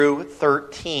through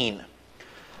 13.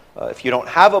 If you don't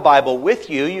have a Bible with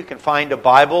you, you can find a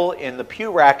Bible in the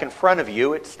pew rack in front of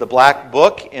you. It's the black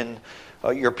book in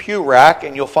your pew rack,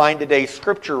 and you'll find today's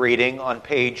scripture reading on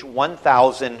page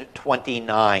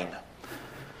 1029.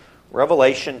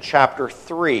 Revelation chapter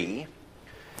 3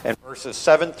 and verses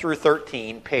 7 through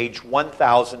 13, page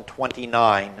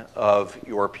 1029 of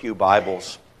your pew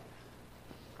Bibles.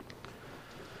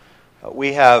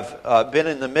 We have been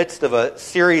in the midst of a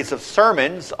series of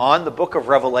sermons on the book of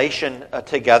Revelation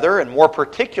together, and more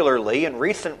particularly in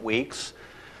recent weeks,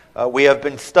 we have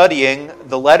been studying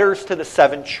the letters to the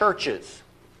seven churches.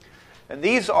 And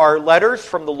these are letters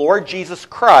from the Lord Jesus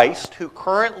Christ, who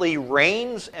currently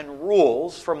reigns and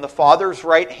rules from the Father's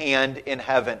right hand in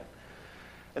heaven.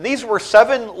 And these were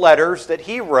seven letters that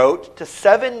he wrote to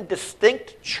seven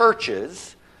distinct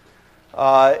churches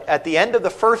at the end of the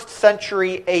first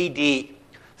century A.D.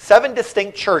 Seven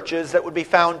distinct churches that would be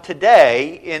found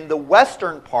today in the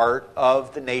western part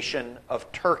of the nation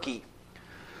of Turkey.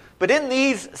 But in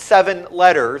these seven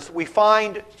letters, we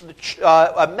find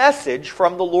a message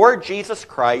from the Lord Jesus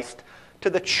Christ to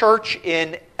the church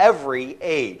in every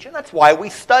age. And that's why we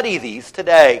study these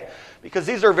today, because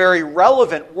these are very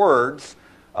relevant words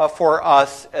for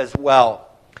us as well.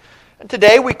 And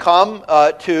today we come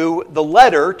to the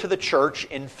letter to the church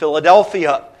in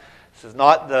Philadelphia. This is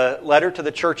not the letter to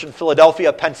the church in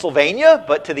Philadelphia, Pennsylvania,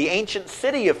 but to the ancient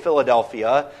city of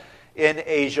Philadelphia in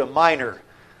Asia Minor.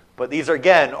 But these,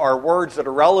 again, are words that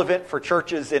are relevant for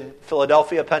churches in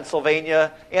Philadelphia,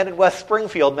 Pennsylvania, and in West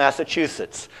Springfield,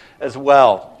 Massachusetts, as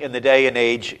well, in the day and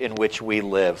age in which we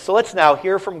live. So let's now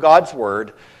hear from God's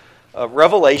Word,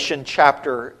 Revelation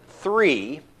chapter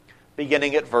 3,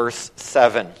 beginning at verse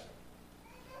 7.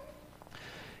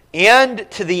 And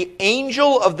to the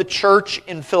angel of the church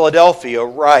in Philadelphia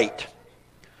write,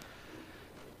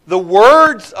 the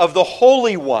words of the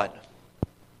Holy One,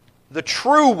 the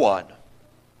true One,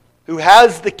 who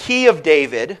has the key of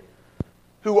David,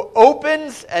 who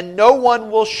opens and no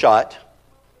one will shut,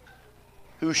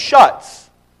 who shuts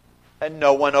and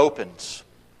no one opens.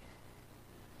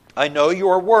 I know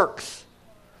your works.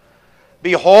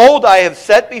 Behold, I have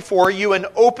set before you an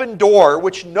open door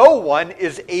which no one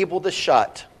is able to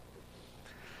shut.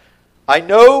 I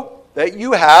know that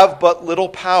you have but little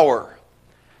power,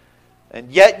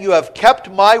 and yet you have kept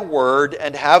my word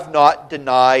and have not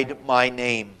denied my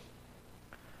name.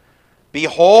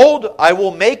 Behold, I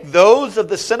will make those of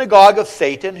the synagogue of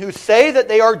Satan who say that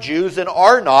they are Jews and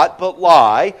are not, but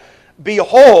lie.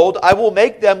 Behold, I will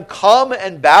make them come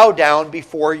and bow down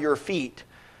before your feet,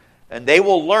 and they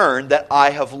will learn that I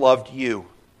have loved you.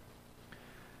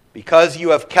 Because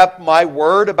you have kept my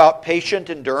word about patient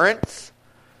endurance,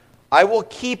 I will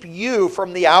keep you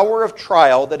from the hour of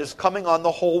trial that is coming on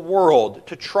the whole world,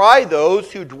 to try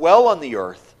those who dwell on the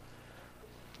earth.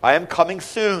 I am coming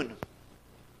soon.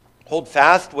 Hold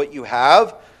fast what you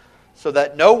have, so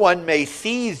that no one may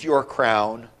seize your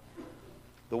crown.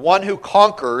 The one who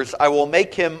conquers, I will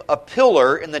make him a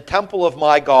pillar in the temple of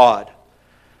my God.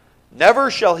 Never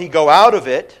shall he go out of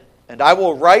it, and I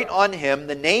will write on him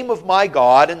the name of my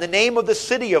God and the name of the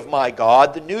city of my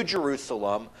God, the New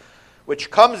Jerusalem,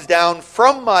 which comes down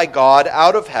from my God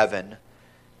out of heaven,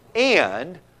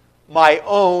 and my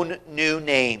own new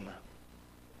name.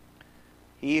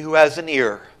 He who has an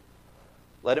ear,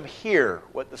 let him hear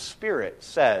what the Spirit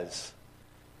says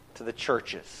to the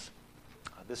churches.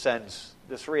 This ends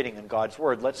this reading in God's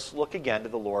Word. Let's look again to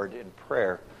the Lord in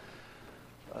prayer.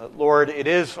 Lord, it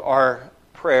is our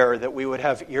prayer that we would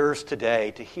have ears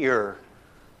today to hear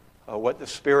what the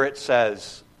Spirit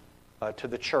says to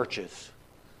the churches.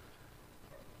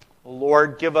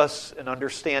 Lord, give us an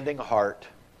understanding heart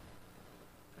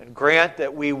and grant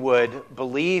that we would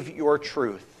believe your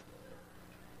truth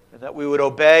and that we would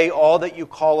obey all that you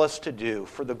call us to do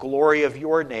for the glory of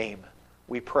your name.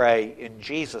 We pray in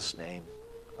Jesus' name.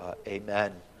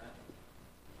 Amen.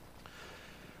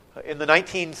 In the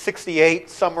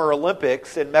 1968 Summer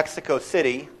Olympics in Mexico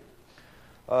City,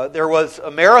 there was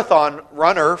a marathon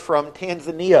runner from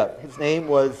Tanzania. His name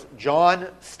was John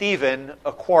Stephen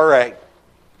Akhwari.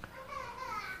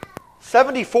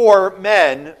 74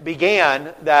 men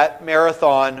began that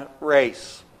marathon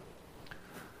race.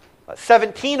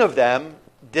 17 of them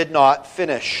did not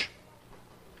finish.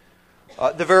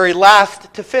 The very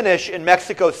last to finish in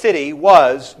Mexico City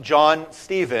was John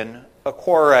Stephen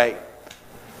Akhwari.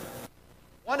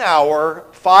 1 hour,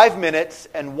 5 minutes,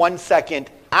 and 1 second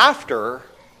after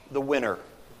the winner.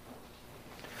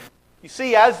 You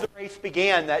see, as the race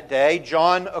began that day,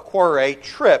 John Akhwari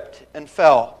tripped and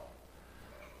fell.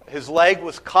 His leg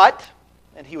was cut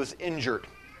and he was injured.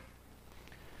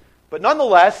 But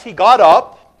nonetheless, he got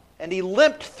up and he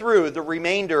limped through the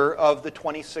remainder of the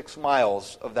 26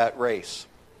 miles of that race.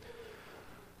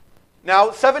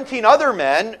 Now, 17 other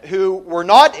men who were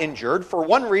not injured for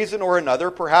one reason or another,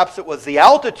 perhaps it was the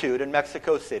altitude in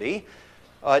Mexico City,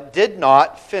 did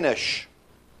not finish.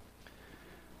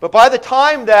 But by the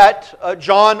time that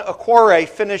John Okorie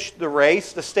finished the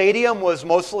race, the stadium was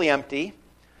mostly empty.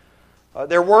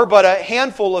 There were but a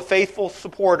handful of faithful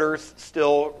supporters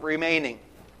still remaining.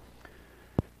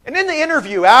 And in the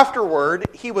interview afterward,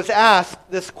 he was asked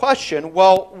this question,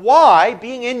 well, why,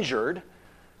 being injured,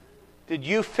 did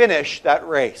you finish that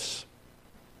race?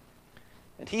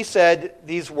 And he said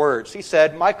these words. He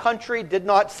said, my country did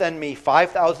not send me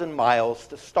 5,000 miles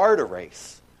to start a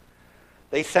race.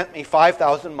 They sent me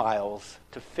 5,000 miles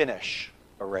to finish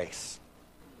a race.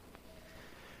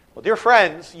 Well, dear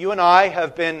friends, you and I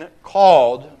have been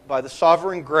called by the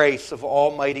sovereign grace of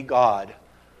Almighty God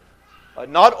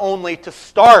not only to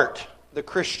start the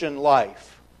Christian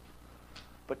life,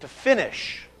 but to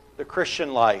finish the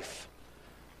Christian life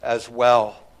as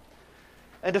well.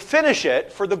 And to finish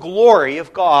it for the glory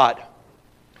of God.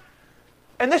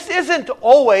 And this isn't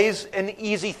always an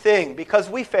easy thing because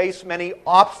we face many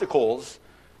obstacles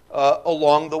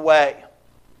along the way.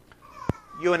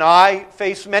 You and I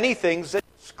face many things that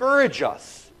discourage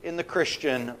us in the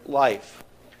Christian life.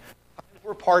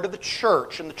 We're part of the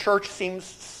church, and the church seems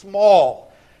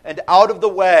small and out of the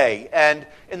way, and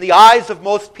in the eyes of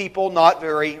most people, not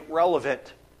very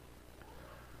relevant.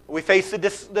 We face the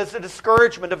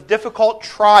discouragement of difficult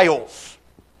trials.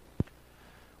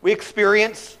 We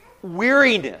experience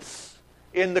weariness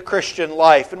in the Christian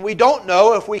life, and we don't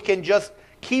know if we can just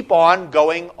keep on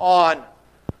going on.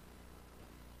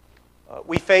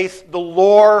 We face the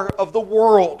lure of the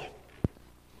world.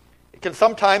 It can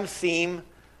sometimes seem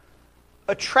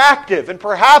attractive, and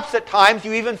perhaps at times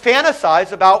you even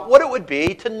fantasize about what it would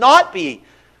be to not be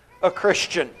a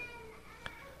Christian.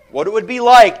 What it would be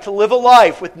like to live a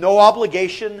life with no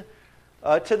obligation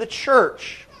to the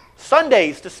church.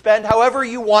 Sundays to spend however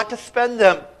you want to spend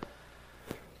them.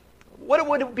 What it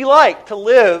would be like to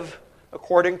live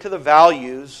according to the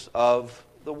values of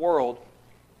the world.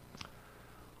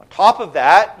 On top of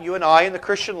that, you and I in the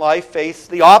Christian life face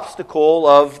the obstacle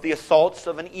of the assaults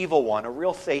of an evil one, a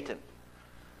real Satan,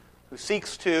 who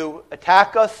seeks to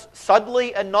attack us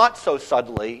subtly and not so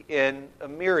subtly in a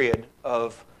myriad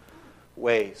of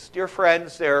ways. Dear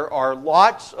friends, there are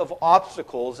lots of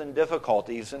obstacles and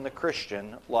difficulties in the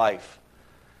Christian life.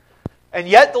 And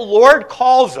yet the Lord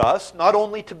calls us not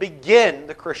only to begin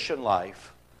the Christian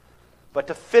life, but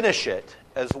to finish it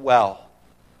as well,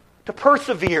 to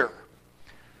persevere.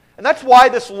 And that's why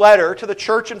this letter to the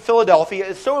church in Philadelphia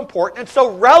is so important and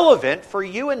so relevant for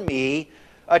you and me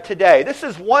today. This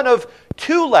is one of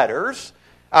two letters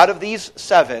out of these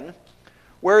 7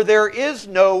 where there is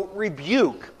no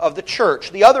rebuke of the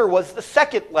church. The other was the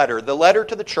second letter, the letter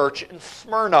to the church in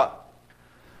Smyrna.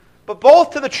 But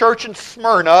both to the church in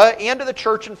Smyrna and to the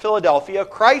church in Philadelphia,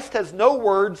 Christ has no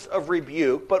words of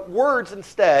rebuke, but words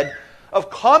instead of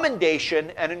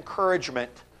commendation and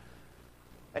encouragement.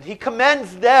 And he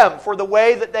commends them for the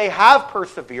way that they have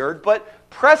persevered, but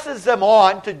presses them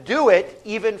on to do it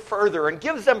even further and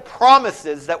gives them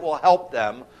promises that will help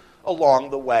them along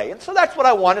the way. And so that's what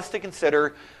I want us to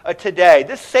consider today.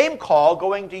 This same call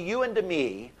going to you and to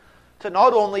me to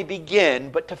not only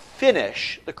begin, but to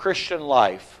finish the Christian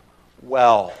life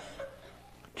well.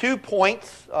 2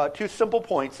 points, 2 simple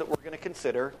points that we're going to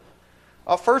consider.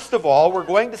 First of all, we're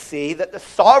going to see that the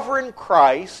sovereign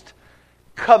Christ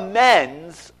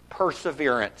commends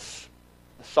perseverance.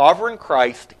 The sovereign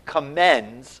Christ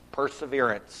commends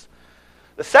perseverance.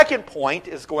 The second point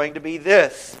is going to be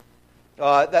this,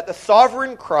 that the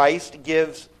sovereign Christ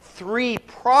gives 3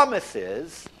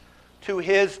 promises to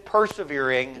his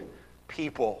persevering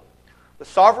people. The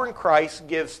sovereign Christ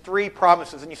gives 3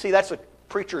 promises. And you see, that's a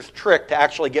preacher's trick to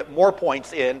actually get more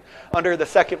points in under the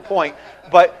second point.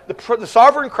 But the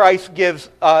sovereign Christ gives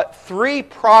 3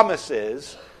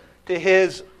 promises to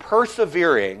his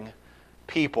persevering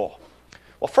people.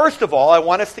 Well, first of all, I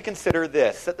want us to consider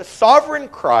this, that the sovereign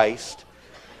Christ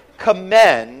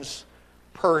commends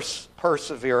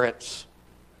perseverance.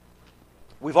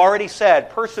 We've already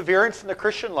said perseverance in the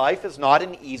Christian life is not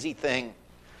an easy thing.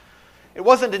 It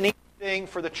wasn't an easy thing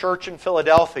for the church in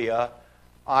Philadelphia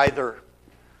either.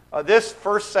 This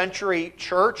first century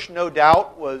church, no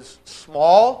doubt, was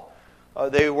small.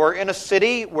 They were in a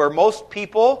city where most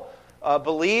people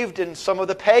believed in some of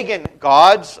the pagan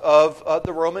gods of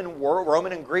the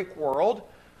Roman and Greek world.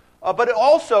 But it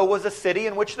also was a city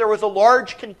in which there was a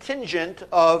large contingent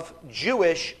of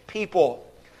Jewish people.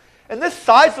 And this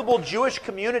sizable Jewish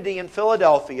community in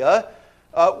Philadelphia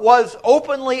was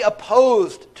openly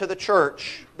opposed to the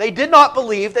church. They did not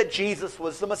believe that Jesus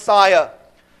was the Messiah.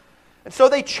 And so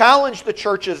they challenged the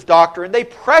church's doctrine. They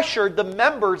pressured the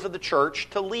members of the church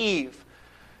to leave.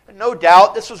 And no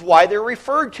doubt this is why they're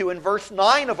referred to in verse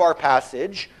 9 of our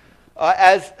passage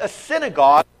as a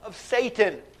synagogue of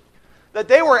Satan. That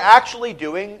they were actually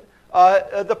doing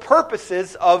the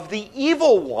purposes of the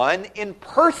evil one in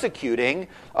persecuting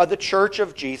the church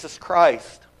of Jesus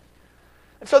Christ.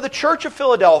 And so the church of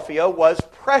Philadelphia was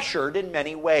pressured in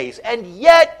many ways. And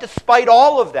yet, despite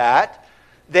all of that,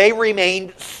 they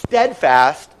remained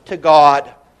steadfast to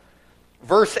God.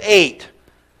 Verse 8,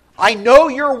 I know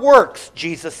your works,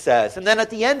 Jesus says. And then at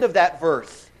the end of that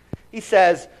verse, he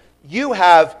says, you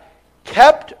have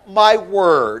kept my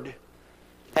word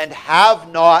and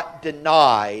have not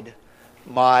denied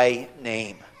my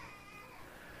name.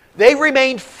 They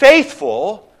remained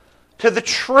faithful to the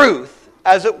truth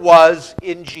as it was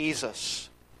in Jesus.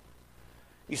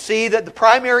 You see that the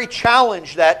primary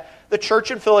challenge that the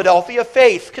church in Philadelphia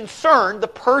faced concerned the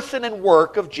person and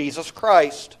work of Jesus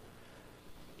Christ.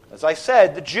 As I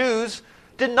said, the Jews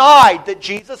denied that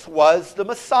Jesus was the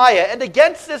Messiah. And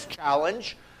against this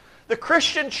challenge, the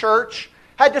Christian church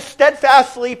had to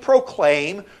steadfastly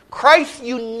proclaim Christ's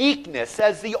uniqueness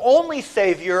as the only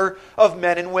Savior of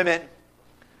men and women.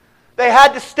 They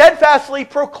had to steadfastly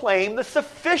proclaim the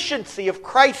sufficiency of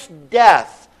Christ's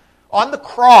death on the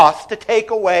cross to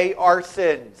take away our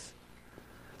sins.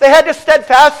 They had to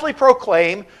steadfastly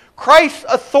proclaim Christ's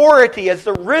authority as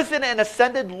the risen and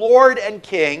ascended Lord and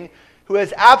King who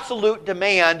has absolute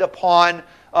demand upon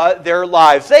their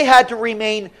lives. They had to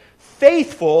remain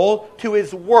faithful to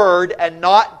His word and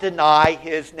not deny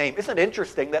His name. Isn't it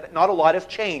interesting that not a lot has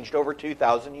changed over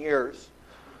 2,000 years?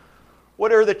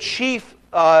 What are the chief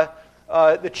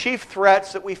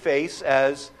threats that we face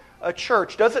as a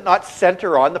church? Does it not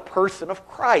center on the person of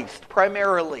Christ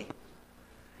primarily?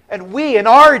 And we, in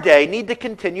our day, need to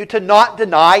continue to not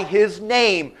deny His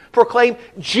name. Proclaim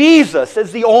Jesus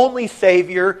as the only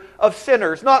Savior of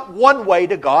sinners. Not one way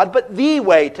to God, but the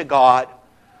way to God.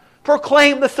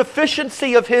 Proclaim the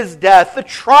sufficiency of His death, the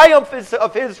triumph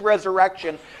of His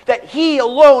resurrection, that He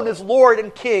alone is Lord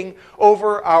and King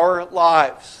over our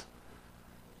lives.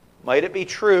 Might it be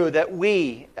true that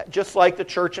we, just like the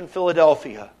church in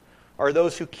Philadelphia, are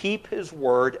those who keep His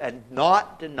word and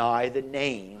not deny the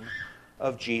name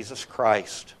of Jesus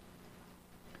Christ.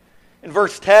 In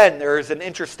verse 10, there is an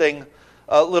interesting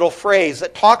little phrase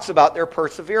that talks about their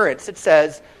perseverance. It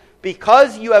says,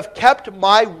 because you have kept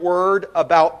my word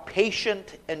about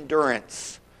patient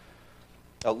endurance.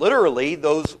 Now, literally,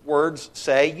 those words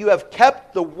say, you have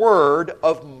kept the word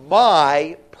of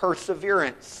my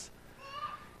perseverance.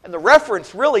 And the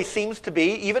reference really seems to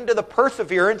be even to the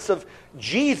perseverance of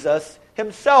Jesus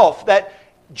Himself, that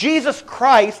Jesus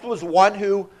Christ was one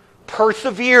who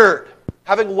persevered.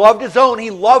 Having loved His own,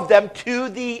 He loved them to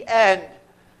the end.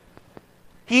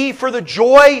 He, for the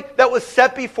joy that was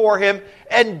set before Him,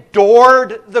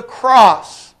 endured the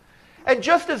cross. And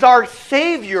just as our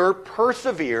Savior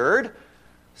persevered,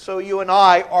 so you and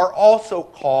I are also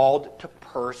called to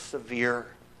persevere.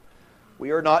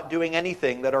 We are not doing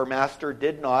anything that our Master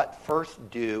did not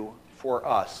first do for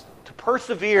us. To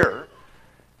persevere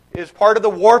is part of the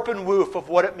warp and woof of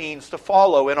what it means to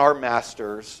follow in our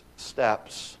Master's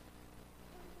steps.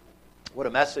 What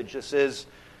a message this is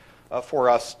for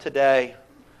us today.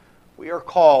 We are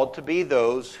called to be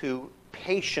those who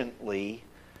patiently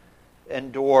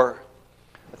endure.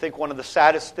 I think one of the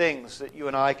saddest things that you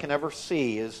and I can ever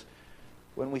see is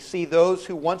when we see those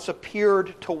who once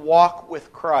appeared to walk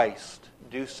with Christ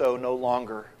do so no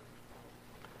longer.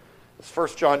 As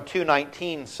 1 John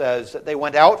 2:19 says, that they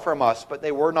went out from us, but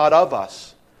they were not of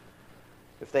us.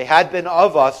 If they had been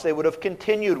of us, they would have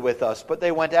continued with us, but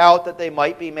they went out that they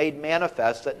might be made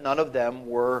manifest that none of them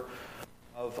were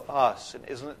of us. And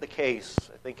isn't it the case?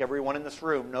 I think everyone in this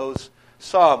room knows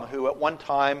some who at one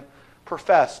time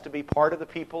professed to be part of the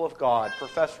people of God,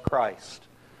 professed Christ,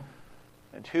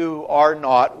 and who are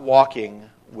not walking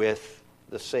with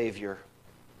the Savior.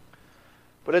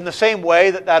 But in the same way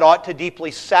that ought to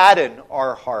deeply sadden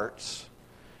our hearts,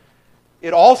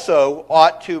 it also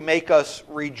ought to make us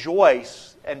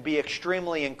rejoice and be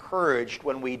extremely encouraged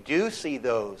when we do see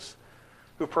those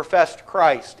who professed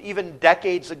Christ, even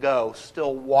decades ago,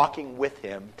 still walking with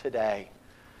Him today.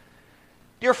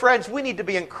 Dear friends, we need to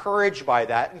be encouraged by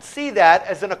that and see that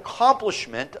as an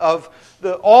accomplishment of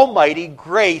the almighty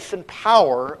grace and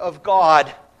power of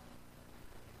God.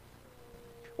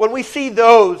 When we see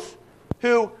those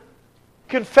who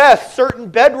confess certain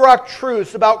bedrock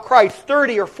truths about Christ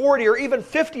 30 or 40 or even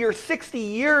 50 or 60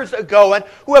 years ago, and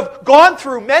who have gone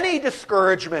through many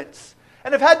discouragements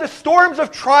and have had the storms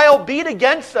of trial beat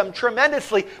against them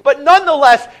tremendously, but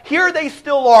nonetheless, here they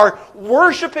still are,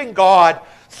 worshiping God,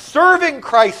 serving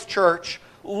Christ's church,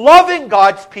 loving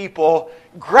God's people,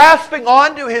 grasping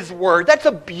onto His Word. That's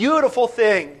a beautiful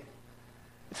thing.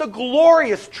 It's a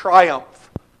glorious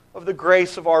triumph of the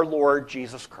grace of our Lord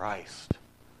Jesus Christ.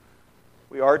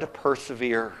 We are to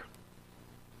persevere.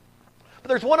 But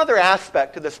there's one other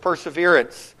aspect to this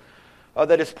perseverance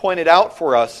that is pointed out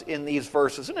for us in these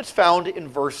verses, and it's found in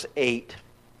verse 8.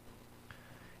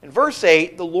 In verse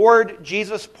 8, the Lord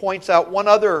Jesus points out one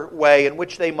other way in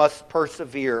which they must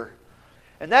persevere,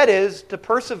 and that is to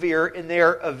persevere in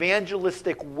their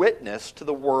evangelistic witness to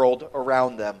the world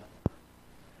around them.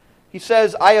 He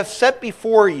says, I have set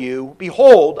before you,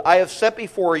 behold, I have set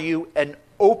before you an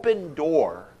open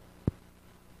door,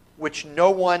 which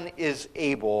no one is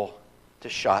able to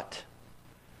shut.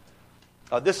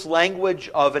 This language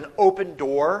of an open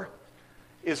door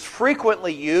is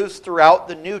frequently used throughout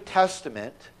the New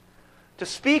Testament to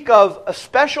speak of a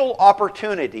special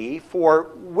opportunity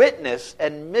for witness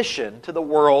and mission to the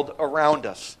world around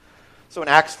us. So in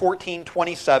Acts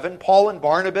 14:27, Paul and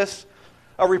Barnabas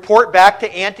report back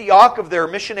to Antioch of their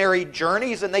missionary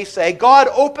journeys, and they say, God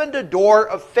opened a door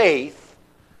of faith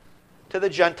to the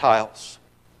Gentiles.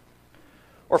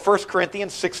 Or 1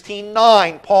 Corinthians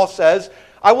 16:9, Paul says,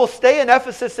 I will stay in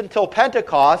Ephesus until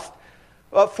Pentecost,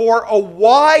 for a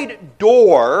wide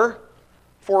door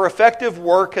for effective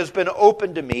work has been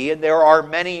opened to me, and there are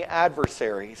many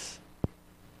adversaries.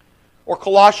 Or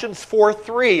Colossians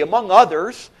 4:3, among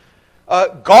others,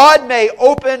 God may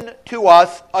open to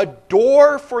us a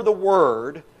door for the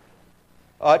word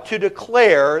to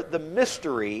declare the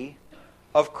mystery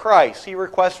of Christ. He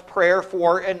requests prayer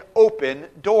for an open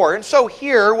door. And so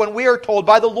here, when we are told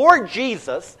by the Lord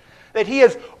Jesus that He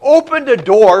has opened a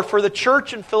door for the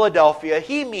church in Philadelphia,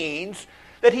 He means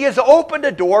that He has opened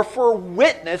a door for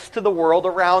witness to the world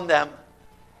around them.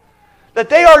 That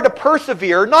they are to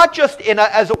persevere, not just in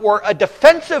as it were, a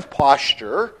defensive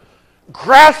posture,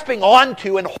 grasping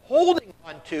onto and holding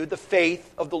onto the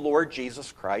faith of the Lord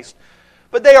Jesus Christ,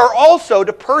 but they are also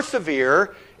to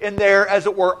persevere in their, as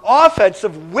it were,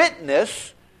 offensive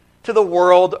witness to the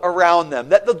world around them.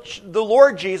 That the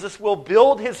Lord Jesus will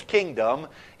build His kingdom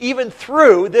even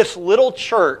through this little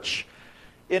church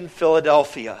in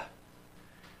Philadelphia.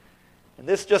 And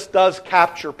this just does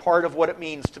capture part of what it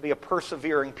means to be a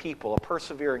persevering people, a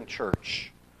persevering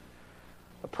church.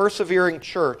 A persevering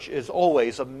church is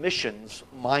always a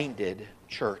missions-minded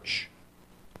church.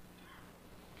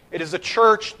 It is a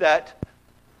church that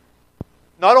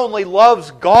not only loves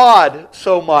God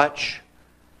so much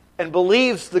and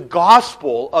believes the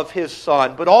gospel of His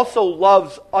Son, but also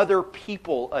loves other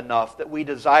people enough that we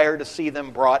desire to see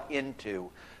them brought into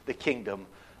the kingdom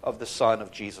of the Son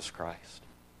of Jesus Christ.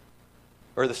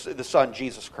 Or the Son,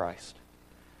 Jesus Christ.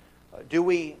 Do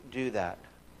we do that?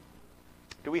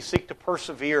 Do we seek to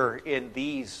persevere in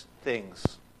these things?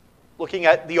 Looking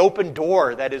at the open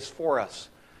door that is for us.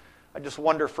 I just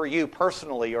wonder for you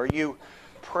personally, are you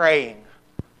praying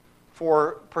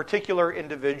for particular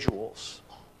individuals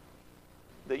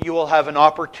that you will have an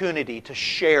opportunity to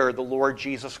share the Lord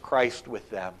Jesus Christ with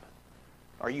them?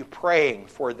 Are you praying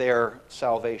for their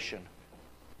salvation?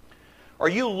 Are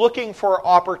you looking for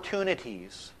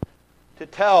opportunities to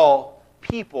tell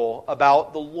people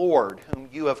about the Lord whom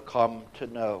you have come to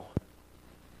know?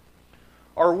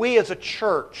 Are we as a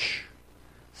church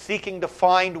seeking to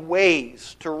find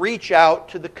ways to reach out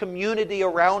to the community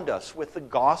around us with the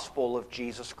gospel of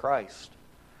Jesus Christ?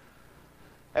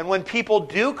 And when people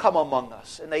do come among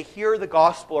us and they hear the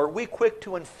gospel, are we quick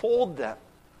to enfold them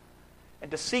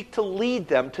and to seek to lead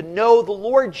them to know the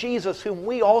Lord Jesus whom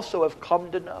we also have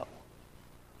come to know?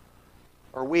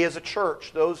 Are we as a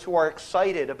church those who are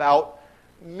excited about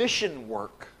mission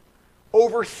work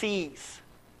overseas?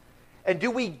 And do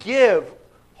we give,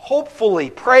 hopefully,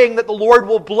 praying that the Lord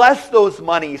will bless those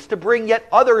monies to bring yet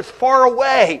others far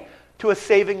away to a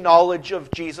saving knowledge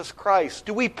of Jesus Christ?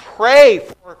 Do we pray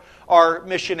for our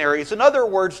missionaries? In other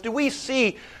words, do we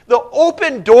see the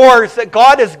open doors that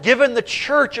God has given the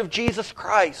church of Jesus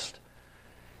Christ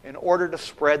in order to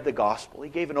spread the gospel? He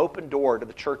gave an open door to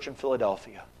the church in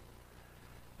Philadelphia.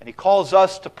 And He calls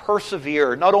us to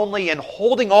persevere, not only in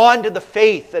holding on to the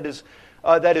faith that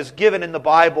is given in the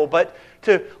Bible, but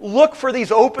to look for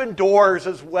these open doors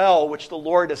as well, which the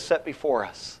Lord has set before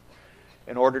us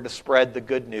in order to spread the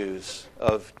good news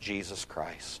of Jesus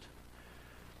Christ.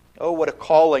 Oh, what a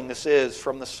calling this is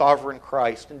from the sovereign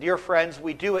Christ. And dear friends,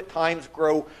 we do at times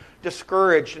grow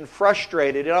discouraged and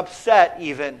frustrated and upset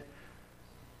even.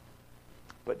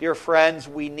 But dear friends,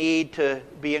 we need to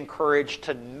be encouraged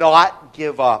to not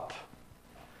give up,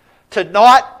 to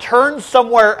not turn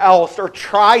somewhere else or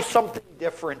try something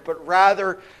different, but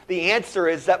rather the answer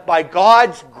is that by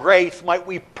God's grace might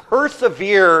we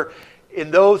persevere in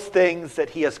those things that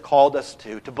He has called us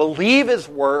to believe His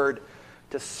Word,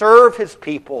 to serve His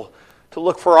people, to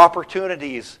look for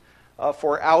opportunities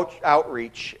for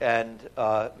outreach and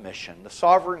mission. The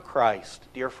sovereign Christ,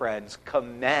 dear friends,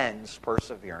 commends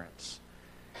perseverance.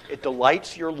 It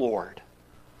delights your Lord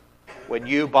when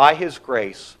you, by His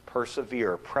grace,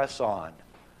 persevere, press on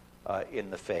in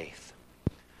the faith.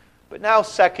 But now,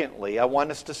 secondly, I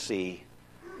want us to see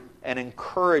an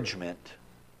encouragement,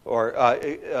 or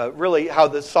really how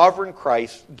the sovereign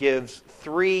Christ gives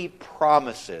 3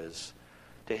 promises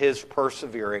to His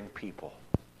persevering people.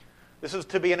 This is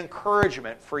to be an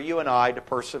encouragement for you and I to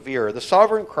persevere. The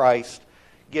sovereign Christ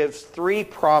gives 3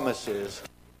 promises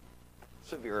to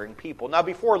persevering people. Now,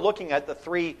 before looking at the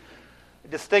 3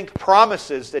 distinct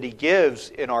promises that He gives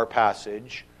in our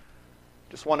passage,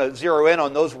 just want to zero in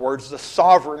on those words, the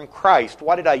sovereign Christ.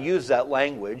 Why did I use that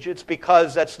language? It's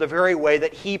because that's the very way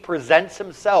that He presents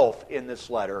Himself in this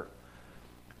letter.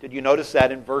 Did you notice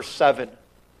that in verse 7?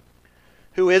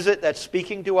 Who is it that's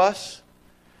speaking to us?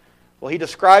 Well, He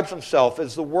describes Himself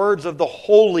as the words of the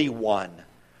Holy One,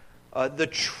 the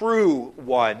True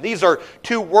One. These are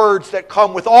 2 words that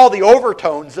come with all the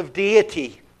overtones of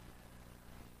deity.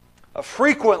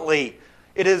 Frequently,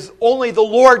 it is only the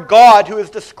Lord God who is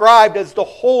described as the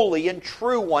Holy and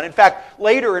True One. In fact,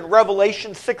 later in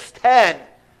Revelation 6:10,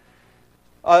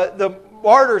 the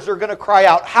martyrs are going to cry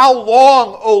out, "How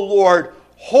long, O Lord,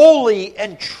 holy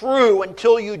and true,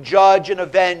 until you judge and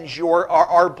avenge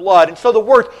our blood?" And so the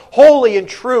words holy and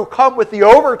true come with the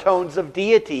overtones of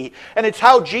deity, and it's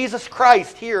how Jesus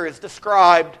Christ here is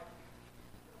described.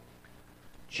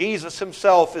 Jesus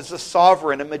Himself is the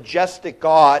sovereign and majestic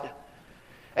God.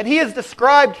 And He is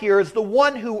described here as the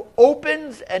one who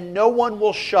opens and no one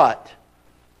will shut,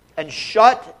 and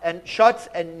shuts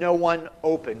and no one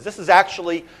opens. This is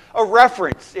actually a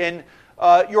reference in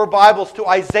your Bibles to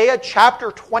Isaiah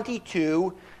chapter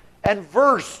 22 and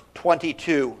verse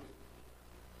 22.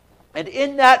 And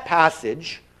in that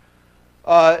passage,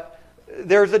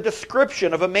 there's a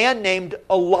description of a man named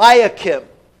Eliakim,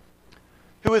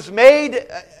 who is made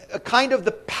a kind of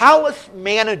the palace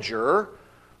manager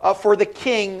for the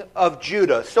king of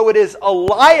Judah. So it is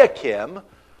Eliakim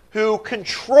who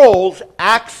controls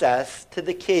access to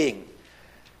the king.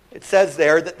 It says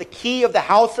there that the key of the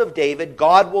house of David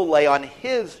God will lay on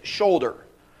his shoulder.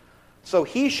 So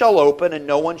he shall open and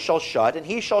no one shall shut, and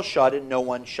he shall shut and no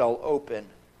one shall open.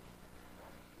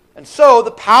 And so the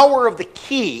power of the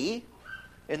key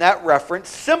in that reference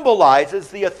symbolizes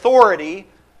the authority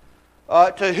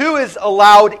to who is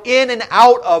allowed in and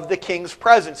out of the king's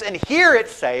presence. And here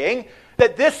it's saying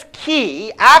that this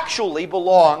key actually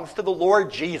belongs to the Lord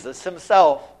Jesus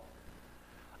Himself.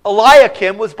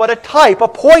 Eliakim was but a type, a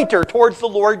pointer towards the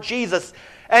Lord Jesus.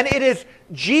 And it is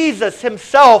Jesus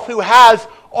Himself who has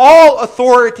all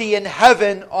authority in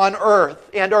heaven and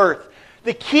earth.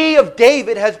 The key of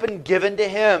David has been given to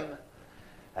Him,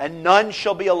 and none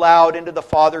shall be allowed into the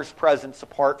Father's presence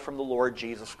apart from the Lord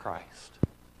Jesus Christ.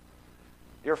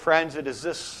 Dear friends, it is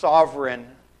this sovereign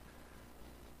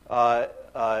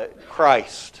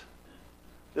Christ,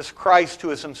 this Christ who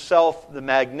is Himself the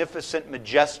magnificent,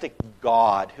 majestic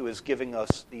God, who is giving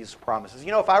us these promises.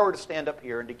 You know, if I were to stand up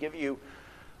here and to give you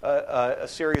a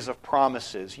series of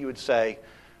promises, you would say,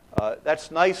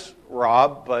 that's nice,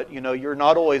 Rob, but you're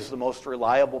not always the most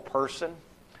reliable person.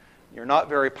 You're not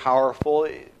very powerful.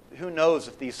 Who knows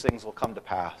if these things will come to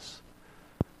pass?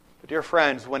 But dear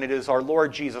friends, when it is our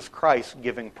Lord Jesus Christ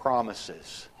giving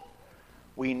promises,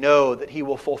 we know that He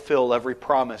will fulfill every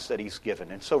promise that He's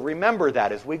given. And so remember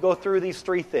that as we go through these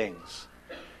 3 things.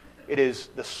 It is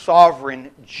the sovereign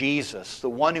Jesus, the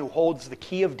one who holds the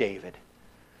key of David.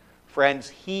 Friends,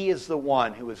 He is the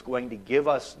one who is going to give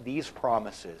us these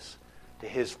promises to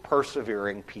His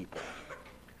persevering people.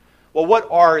 Well, what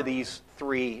are these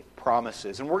 3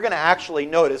 promises? And we're going to actually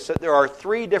notice that there are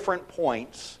 3 different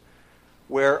points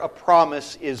where a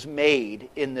promise is made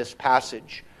in this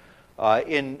passage.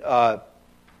 In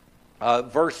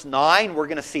verse 9, we're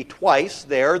going to see twice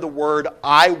there the word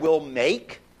 "I will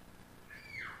make."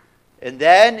 And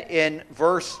then in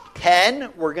verse 10,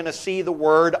 we're going to see the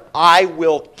word "I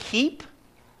will keep."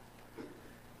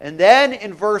 And then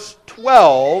in verse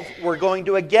 12, we're going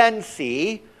to again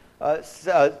see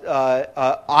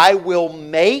 "I will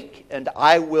make" and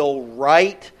 "I will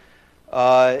write"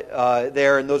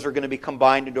 there, and those are going to be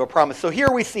combined into a promise. So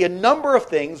here we see a number of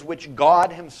things which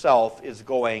God himself is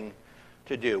going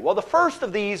to do. Well, the first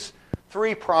of these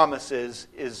three promises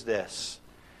is this.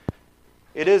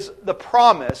 It is the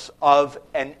promise of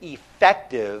an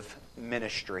effective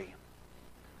ministry.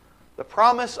 The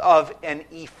promise of an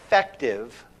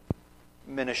effective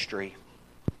ministry.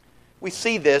 We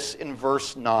see this in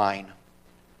verse 9.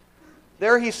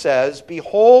 There he says,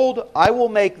 "Behold, I will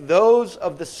make those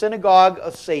of the synagogue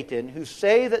of Satan who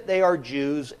say that they are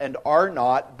Jews and are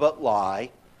not, but lie.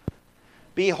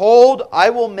 Behold, I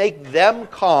will make them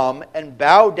come and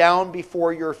bow down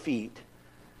before your feet,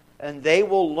 and they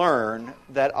will learn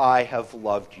that I have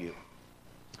loved you."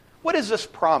 What is this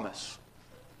promise?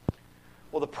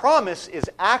 Well, the promise is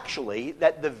actually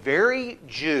that the very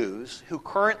Jews who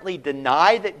currently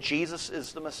deny that Jesus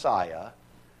is the Messiah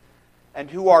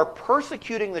and who are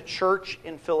persecuting the church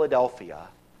in Philadelphia,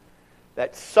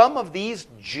 that some of these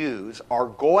Jews are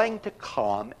going to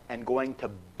come and going to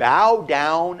bow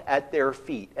down at their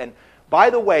feet. And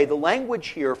by the way, the language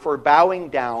here for bowing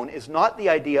down is not the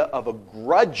idea of a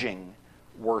grudging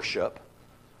worship,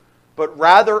 but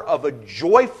rather of a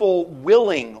joyful,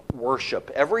 willing worship.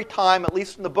 Every time, at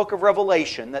least in the book of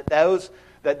Revelation,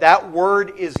 that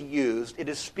word is used, it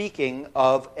is speaking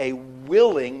of a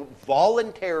willing,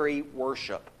 voluntary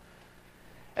worship.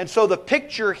 And so the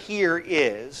picture here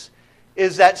is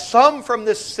that some from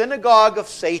this synagogue of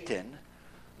Satan,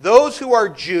 those who are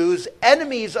Jews,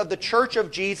 enemies of the church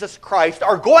of Jesus Christ,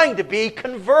 are going to be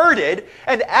converted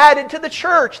and added to the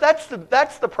church. That's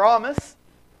the promise.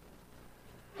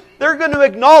 They're going to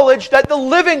acknowledge that the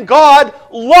living God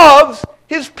loves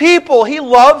his people. He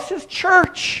loves his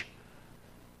church.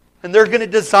 And they're going to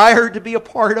desire to be a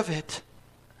part of it.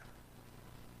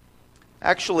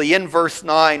 Actually, in verse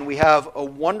 9, we have a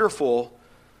wonderful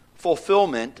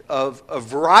fulfillment of a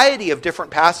variety of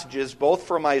different passages, both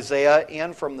from Isaiah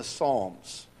and from the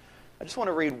Psalms. I just want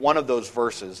to read one of those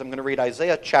verses. I'm going to read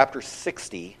Isaiah chapter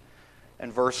 60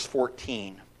 and verse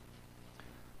 14.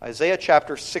 Isaiah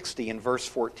chapter 60 and verse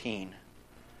 14.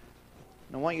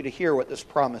 And I want you to hear what this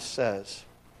promise says.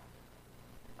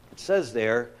 It says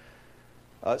there,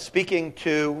 speaking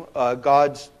to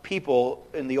God's people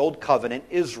in the Old Covenant,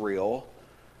 Israel,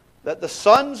 that the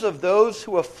sons of those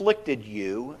who afflicted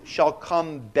you shall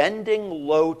come bending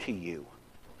low to you.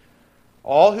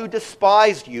 All who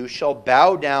despised you shall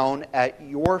bow down at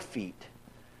your feet.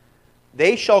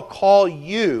 They shall call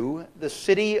you the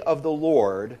city of the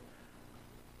Lord,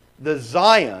 the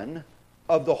Zion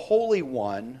of the Holy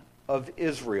One of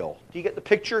Israel. Do you get the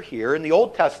picture here? In the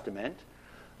Old Testament,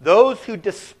 those who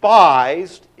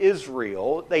despised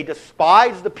Israel, they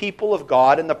despised the people of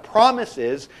God, and the promise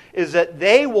is that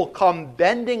they will come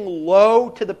bending low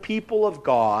to the people of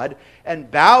God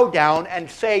and bow down and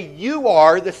say, "You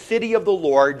are the city of the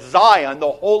Lord, Zion,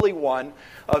 the Holy One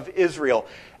of Israel."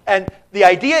 And the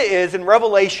idea is, in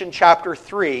Revelation chapter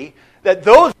 3, that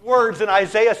those words in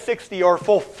Isaiah 60 are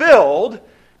fulfilled,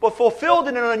 but fulfilled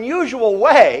in an unusual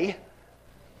way.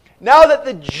 Now that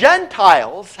the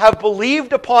Gentiles have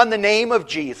believed upon the name of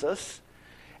Jesus,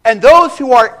 and those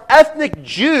who are ethnic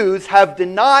Jews have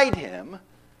denied him,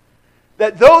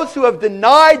 that those who have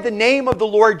denied the name of the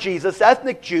Lord Jesus,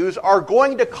 ethnic Jews, are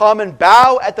going to come and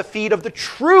bow at the feet of the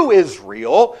true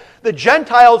Israel, the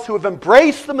Gentiles who have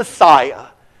embraced the Messiah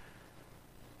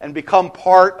and become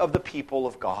part of the people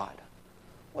of God.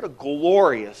 What a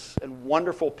glorious and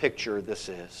wonderful picture this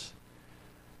is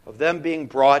of them being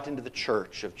brought into the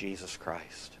church of Jesus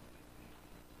Christ.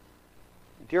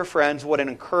 Dear friends, what an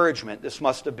encouragement this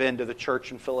must have been to the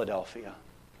church in Philadelphia.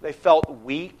 They felt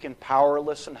weak and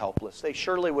powerless and helpless. They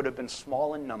surely would have been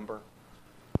small in number,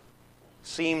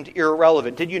 seemed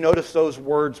irrelevant. Did you notice those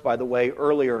words, by the way,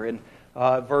 earlier in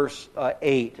verse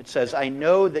 8? It says, "I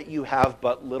know that you have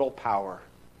but little power."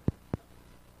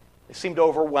 They seemed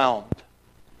overwhelmed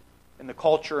in the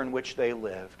culture in which they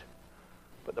lived.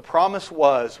 But the promise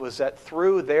was that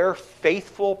through their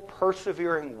faithful,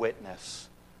 persevering witness,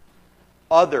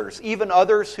 others, even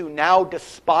others who now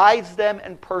despised them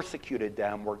and persecuted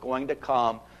them, were going to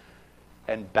come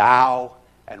and bow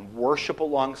and worship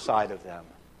alongside of them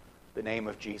the name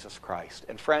of Jesus Christ.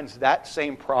 And friends, that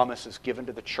same promise is given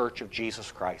to the church of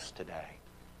Jesus Christ today.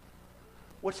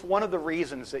 What's one of the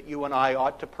reasons that you and I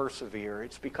ought to persevere?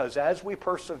 It's because as we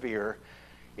persevere,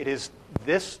 it is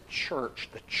this church,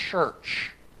 the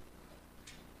church,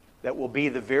 that will be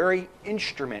the very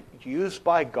instrument used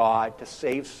by God to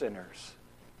save sinners,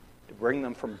 to bring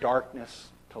them from darkness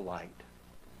to light.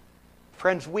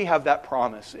 Friends, we have that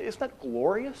promise. Isn't that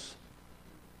glorious?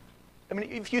 I mean,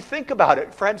 if you think about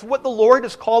it, friends, what the Lord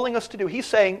is calling us to do, He's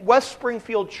saying, West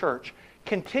Springfield Church,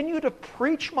 continue to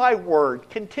preach my word,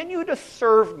 continue to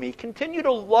serve me, continue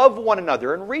to love one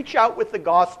another, and reach out with the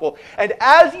gospel. And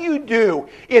as you do,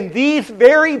 in these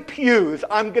very pews,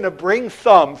 I'm going to bring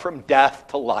some from death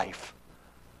to life.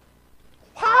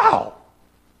 Wow!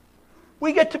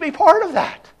 We get to be part of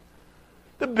that.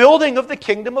 The building of the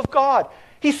kingdom of God.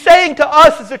 He's saying to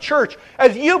us as a church,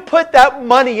 as you put that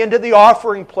money into the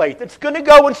offering plate that's going to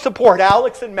go and support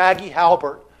Alex and Maggie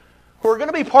Halbert, who are going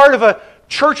to be part of a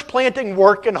church planting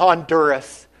work in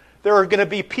Honduras. There are going to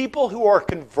be people who are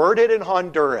converted in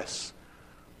Honduras,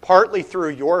 partly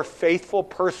through your faithful,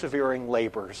 persevering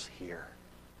labors here.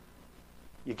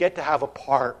 You get to have a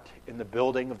part in the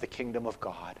building of the kingdom of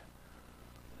God.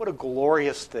 What a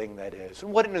glorious thing that is,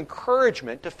 and what an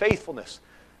encouragement to faithfulness.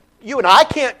 You and I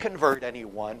can't convert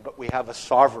anyone, but we have a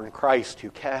sovereign Christ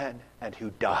who can and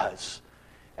who does.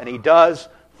 And He does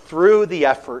through the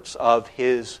efforts of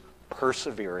His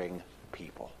persevering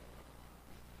people.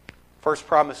 First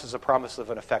promise is a promise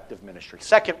of an effective ministry.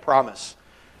 Second promise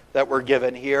that we're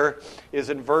given here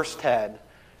is in verse 10,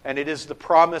 and it is the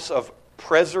promise of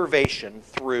preservation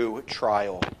through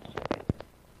trial.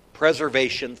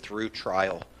 Preservation through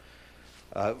trial.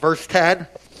 Verse 10,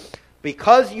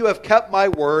 because you have kept my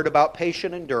word about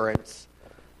patient endurance,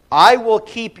 I will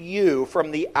keep you from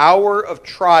the hour of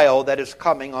trial that is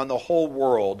coming on the whole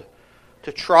world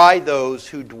to try those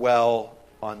who dwell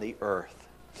on the earth.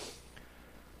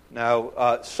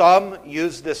 Now, some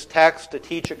use this text to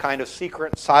teach a kind of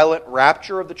secret, silent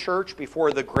rapture of the church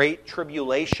before the great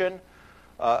tribulation,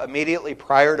 immediately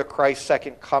prior to Christ's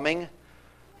second coming.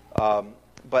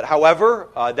 But however,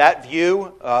 that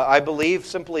view, I believe,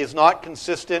 simply is not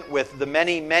consistent with the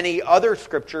many, many other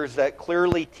scriptures that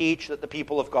clearly teach that the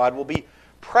people of God will be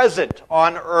present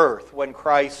on earth when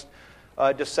Christ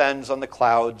descends on the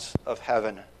clouds of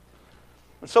heaven.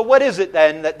 And so what is it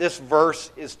then that this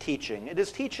verse is teaching? It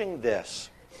is teaching this.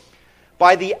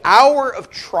 By the hour of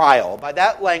trial, by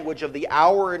that language of the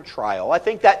hour in trial, I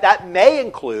think that may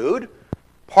include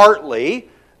partly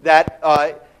that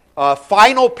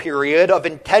final period of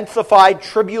intensified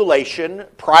tribulation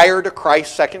prior to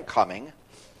Christ's second coming.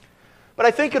 But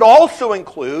I think it also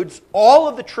includes all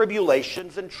of the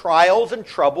tribulations and trials and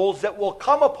troubles that will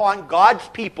come upon God's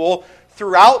people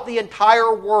throughout the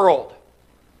entire world.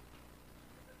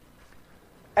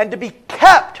 And to be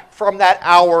kept from that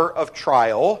hour of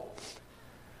trial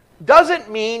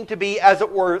doesn't mean to be, as it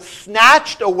were,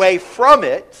 snatched away from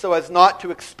it so as not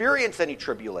to experience any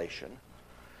tribulation,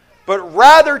 but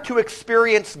rather to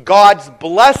experience God's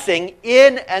blessing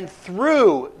in and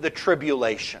through the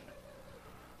tribulation.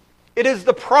 It is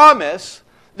the promise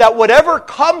that whatever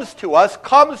comes to us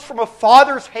comes from a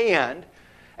Father's hand,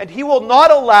 and He will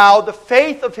not allow the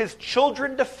faith of His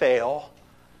children to fail,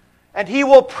 and He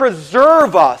will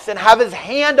preserve us and have His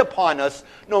hand upon us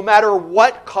no matter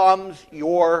what comes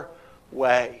your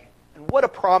way. And what a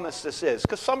promise this is,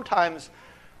 because sometimes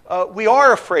we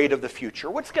are afraid of the future.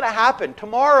 What's going to happen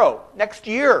tomorrow, next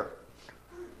year?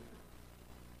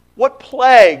 What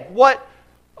plague? What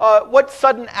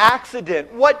sudden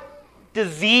accident? What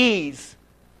disease?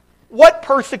 What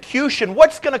persecution?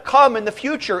 What's going to come in the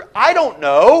future? I don't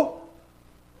know.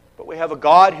 But we have a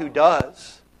God who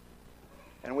does.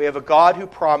 And we have a God who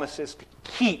promises to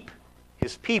keep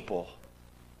His people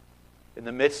in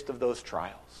the midst of those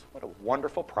trials. What a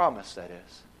wonderful promise that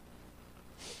is.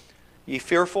 Ye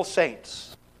fearful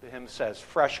saints, the hymn says,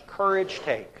 fresh courage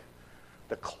take.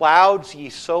 The clouds ye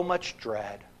so much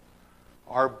dread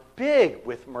are big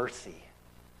with mercy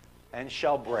and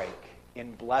shall break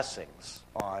in blessings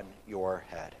on your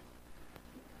head.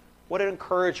 What an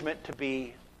encouragement to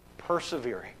be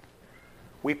persevering.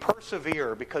 We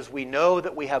persevere because we know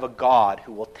that we have a God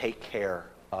who will take care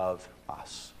of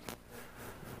us.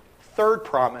 Third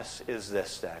promise is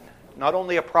this then. Not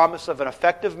only a promise of an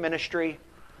effective ministry,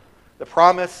 the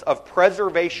promise of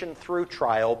preservation through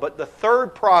trial, but the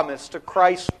third promise to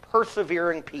Christ's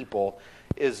persevering people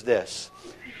is this.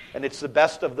 And it's the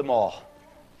best of them all.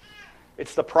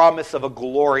 It's the promise of a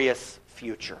glorious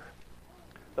future.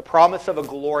 The promise of a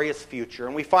glorious future.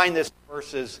 And we find this in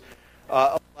verses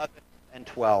 11 and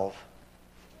 12.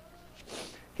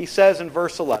 He says in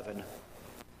verse 11,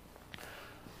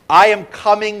 I am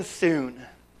coming soon.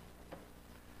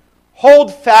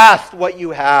 Hold fast what you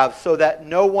have so that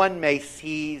no one may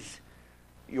seize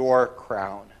your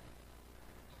crown.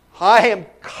 I am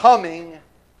coming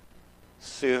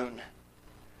soon.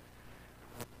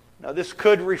 Now this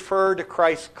could refer to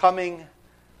Christ's coming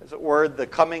as it were, the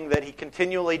coming that he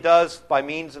continually does by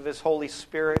means of his Holy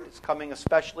Spirit. Is coming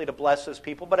especially to bless his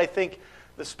people. But I think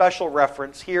the special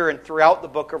reference here and throughout the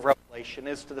book of Revelation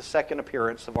is to the second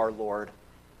appearance of our Lord.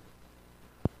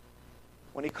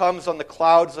 When he comes on the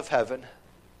clouds of heaven,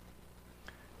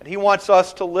 and he wants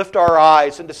us to lift our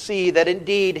eyes and to see that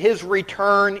indeed his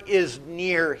return is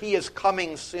near. He is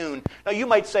coming soon. Now you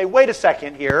might say, wait a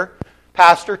second here,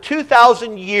 Pastor,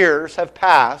 2,000 years have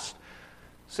passed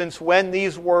since when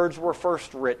these words were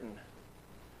first written.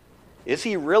 Is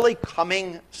he really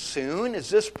coming soon? Is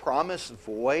this promise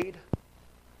void?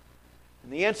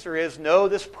 And the answer is no,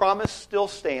 this promise still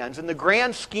stands. In the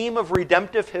grand scheme of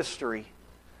redemptive history,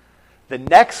 the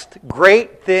next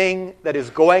great thing that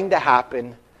is going to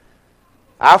happen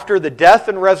after the death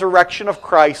and resurrection of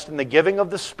Christ and the giving of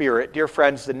the Spirit, dear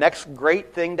friends, the next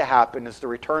great thing to happen is the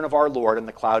return of our Lord in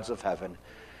the clouds of heaven.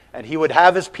 And he would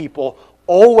have his people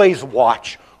always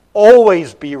watch,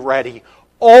 always be ready,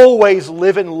 always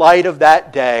live in light of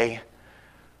that day.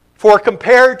 For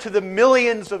compared to the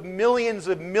millions of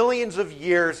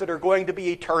years that are going to be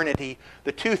eternity,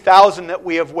 the 2,000 that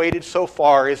we have waited so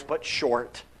far is but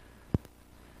short.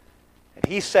 And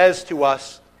he says to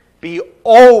us, be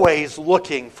always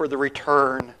looking for the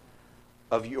return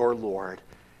of your Lord.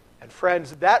 And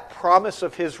friends, that promise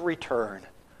of his return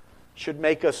should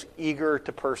make us eager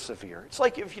to persevere. It's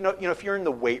like if if you're in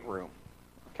the weight room,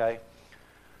 okay?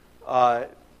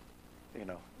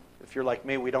 If you're like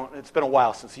me, it's been a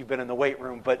while since you've been in the weight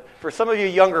room, but for some of you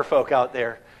younger folk out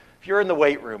there, if you're in the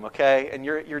weight room, okay, and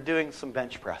you're doing some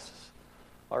bench presses,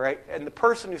 all right, and the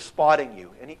person who's spotting you,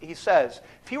 and he says,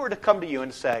 if he were to come to you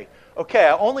and say, okay,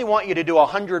 I only want you to do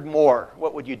 100 more,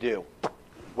 what would you do?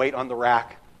 Wait on the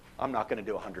rack. I'm not going to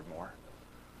do 100 more.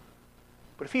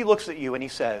 But if he looks at you and he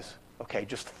says, okay,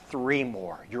 just 3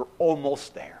 more, you're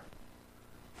almost there.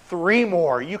 3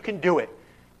 more, you can do it.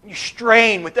 You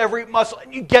strain with every muscle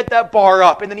and you get that bar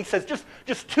up. And then he says,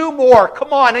 just 2 more,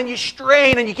 come on. And you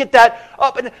strain and you get that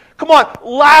up. And come on,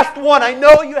 last one, I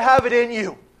know you have it in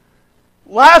you.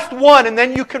 Last one, and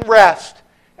then you can rest.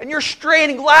 And you're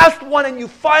straining, last one, and you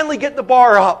finally get the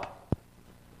bar up.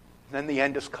 And then the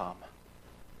end has come.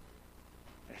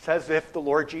 It's as if the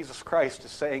Lord Jesus Christ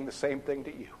is saying the same thing to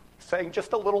you. He's saying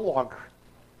just a little longer.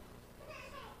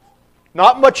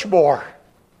 Not much more.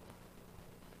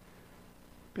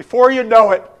 Before you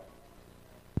know it,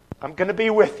 I'm going to be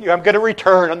with you. I'm going to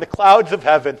return on the clouds of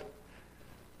heaven.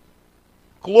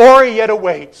 Glory yet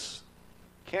awaits.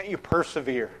 Can't you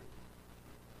persevere?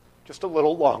 Just a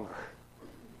little longer.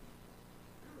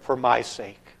 For my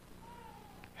sake.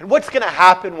 And what's going to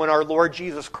happen when our Lord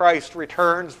Jesus Christ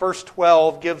returns? Verse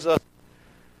 12 gives us,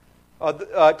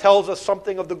 tells us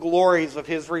something of the glories of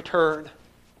his return.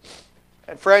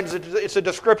 And friends, it's a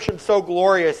description so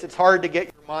glorious, it's hard to get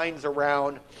your minds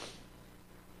around.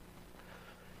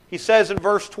 He says in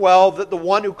verse 12 that the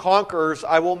one who conquers,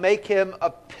 I will make him a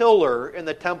pillar in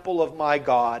the temple of my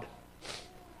God.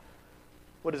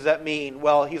 What does that mean?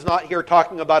 Well, he's not here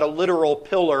talking about a literal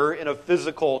pillar in a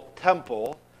physical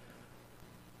temple.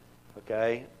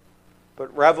 Okay?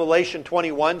 But Revelation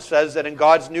 21 says that in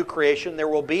God's new creation there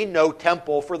will be no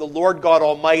temple, for the Lord God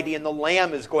Almighty and the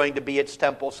Lamb is going to be its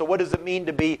temple. So what does it mean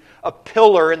to be a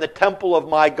pillar in the temple of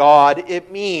my God?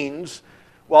 It means,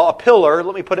 well, a pillar,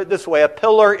 let me put it this way, a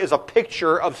pillar is a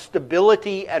picture of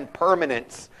stability and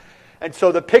permanence. And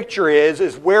so the picture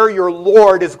is where your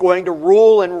Lord is going to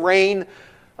rule and reign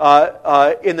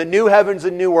in the new heavens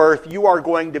and new earth. You are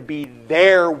going to be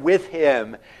there with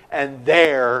him and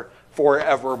there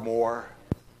forevermore.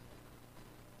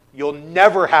 You'll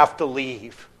never have to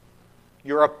leave.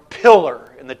 You're a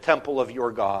pillar in the temple of your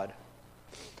God.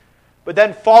 But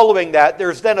then following that,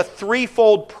 there's then a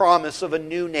threefold promise of a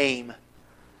new name.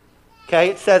 Okay,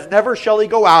 it says, never shall he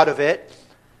go out of it.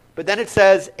 But then it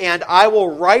says, and I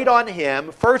will write on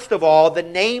him, first of all, the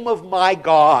name of my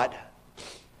God.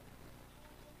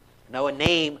 Now, a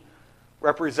name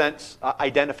represents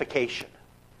identification.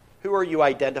 Who are you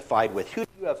identified with? Who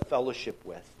do you have fellowship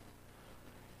with?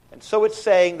 And so it's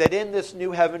saying that in this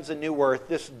new heavens and new earth,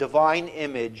 this divine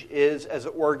image is, as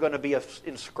it were, going to be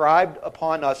inscribed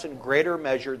upon us in greater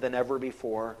measure than ever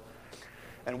before.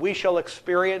 And we shall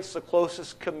experience the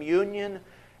closest communion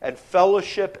and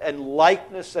fellowship and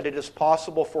likeness that it is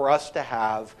possible for us to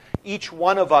have, each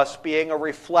one of us being a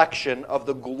reflection of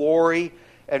the glory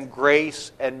and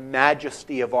grace and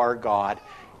majesty of our God.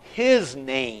 His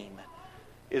name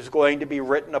is going to be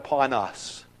written upon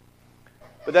us.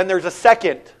 But then there's a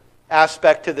second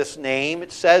aspect to this name.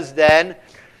 It says then,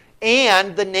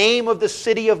 and the name of the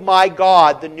city of my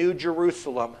God, the New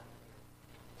Jerusalem.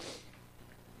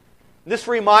 This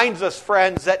reminds us,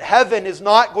 friends, that heaven is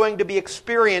not going to be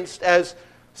experienced as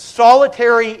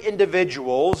solitary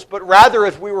individuals, but rather,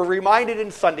 as we were reminded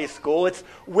in Sunday school, it's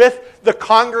with the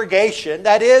congregation,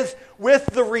 that is, with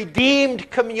the redeemed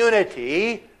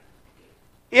community.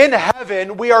 In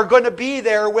heaven, we are going to be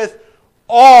there with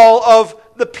all of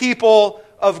the people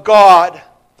of God.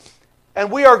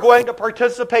 And we are going to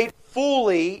participate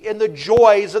fully in the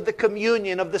joys of the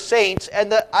communion of the saints.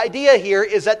 And the idea here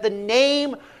is that the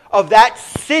name of that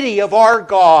city of our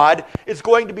God is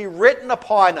going to be written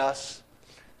upon us.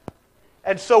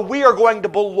 And so we are going to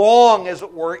belong, as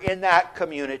it were, in that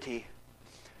community.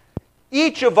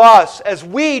 Each of us, as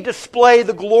we display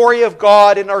the glory of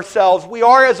God in ourselves, we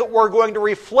are, as it were, going to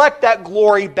reflect that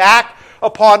glory back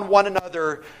upon one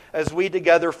another as we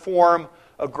together form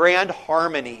a grand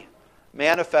harmony,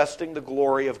 manifesting the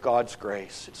glory of God's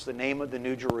grace. It's the name of the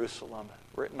New Jerusalem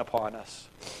written upon us.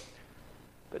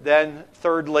 But then,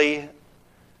 thirdly,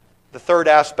 the third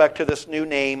aspect to this new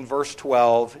name, verse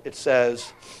 12, it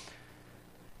says,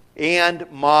 "And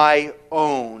my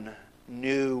own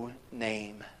new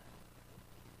name."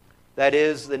 That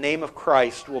is, the name of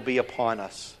Christ will be upon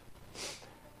us.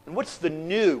 And what's the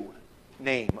new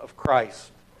name of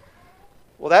Christ?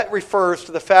 Well, that refers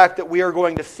to the fact that we are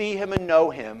going to see Him and know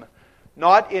Him,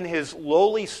 not in His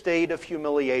lowly state of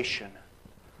humiliation,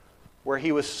 where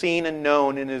He was seen and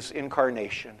known in His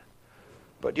incarnation.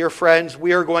 But, dear friends,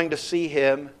 we are going to see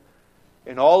Him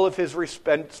in all of His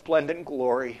resplendent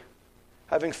glory,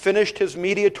 having finished His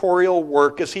mediatorial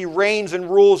work as He reigns and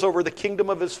rules over the kingdom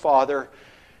of His Father.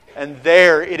 And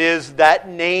there it is that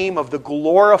name of the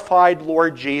glorified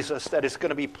Lord Jesus that is going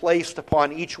to be placed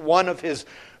upon each one of His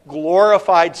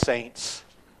glorified saints.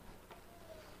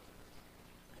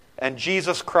 And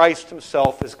Jesus Christ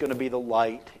Himself is going to be the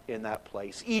light in that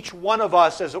place. Each one of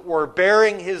us, as it were,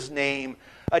 bearing His name,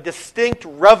 a distinct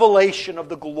revelation of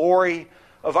the glory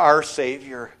of our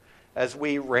Savior as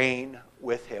we reign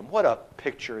with Him. What a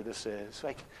picture this is.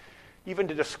 Even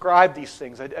to describe these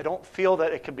things, I don't feel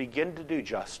that it can begin to do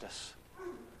justice.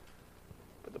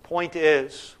 But the point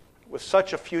is, with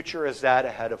such a future as that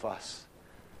ahead of us,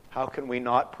 how can we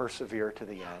not persevere to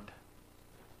the end?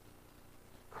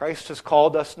 Christ has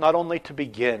called us not only to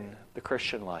begin the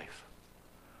Christian life,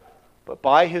 but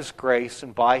by His grace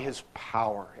and by His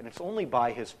power, and it's only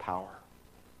by His power,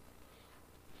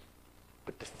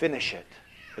 but to finish it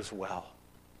as well.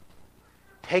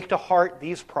 Take to heart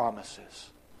these promises.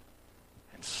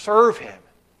 Serve Him,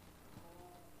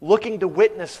 looking to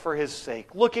witness for His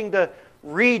sake, looking to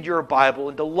read your Bible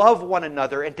and to love one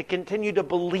another and to continue to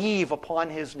believe upon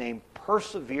His name.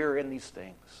 Persevere in these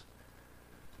things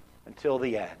until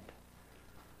the end.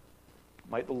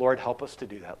 Might the Lord help us to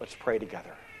do that. Let's pray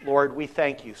together. Lord, we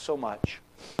thank You so much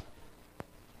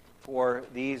for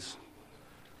these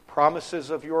promises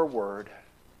of Your word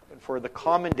and for the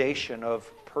commendation of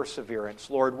perseverance.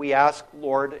 Lord, we ask,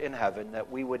 Lord in heaven, that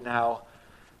we would now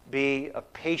be a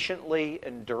patiently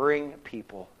enduring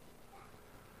people.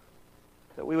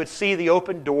 That we would see the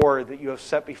open door that You have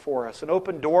set before us, an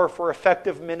open door for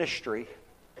effective ministry.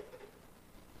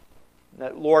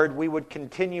 That, Lord, we would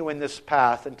continue in this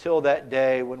path until that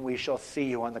day when we shall see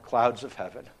You on the clouds of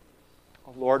heaven.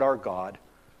 Oh, Lord our God,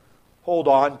 hold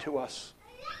on to us.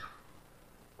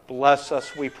 Bless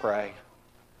us, we pray.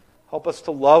 Help us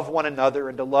to love one another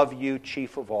and to love You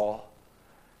chief of all.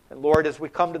 And Lord, as we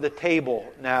come to the table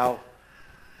now,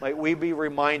 might we be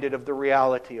reminded of the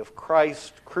reality of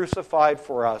Christ crucified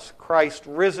for us, Christ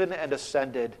risen and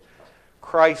ascended,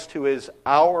 Christ who is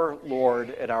our Lord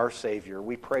and our Savior.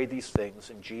 We pray these things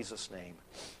in Jesus' name.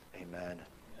 Amen.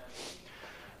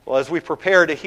 Well, as we prepare to hear